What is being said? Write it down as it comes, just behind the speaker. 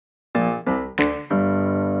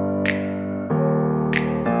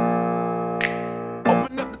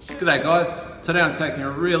G'day guys, today I'm taking a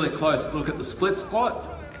really close look at the split squat.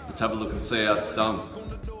 Let's have a look and see how it's done.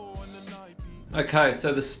 Okay,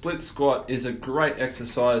 so the split squat is a great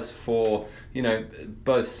exercise for,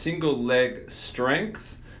 both single leg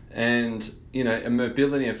strength and, a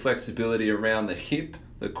mobility and flexibility around the hip,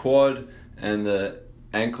 the quad, and the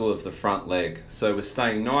ankle of the front leg. So we're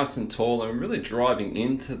staying nice and tall and really driving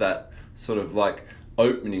into that sort of like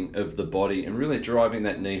opening of the body and really driving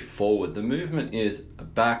that knee forward. The movement is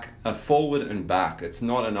forward and back. It's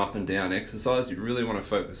not an up and down exercise. You really want to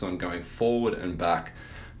focus on going forward and back.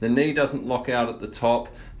 The knee doesn't lock out at the top.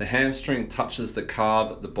 The hamstring touches the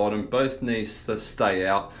calf at the bottom. Both knees stay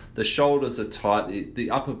out. The shoulders are tight. The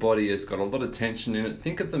upper body has got a lot of tension in it.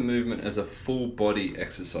 Think of the movement as a full body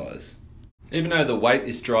exercise. Even though the weight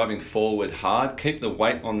is driving forward hard, keep the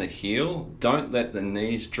weight on the heel. Don't let the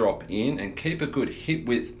knees drop in and keep a good hip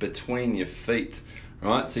width between your feet.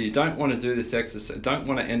 Right, so you don't want to do this exercise, don't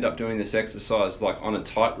want to end up doing this exercise like on a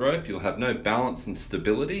tightrope. You'll have no balance and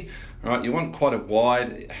stability. Right, you want quite a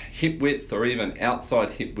wide hip width or even outside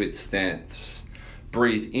hip width stance.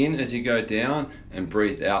 Breathe in as you go down and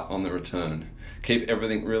breathe out on the return. Keep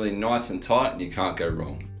everything really nice and tight and you can't go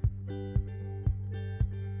wrong.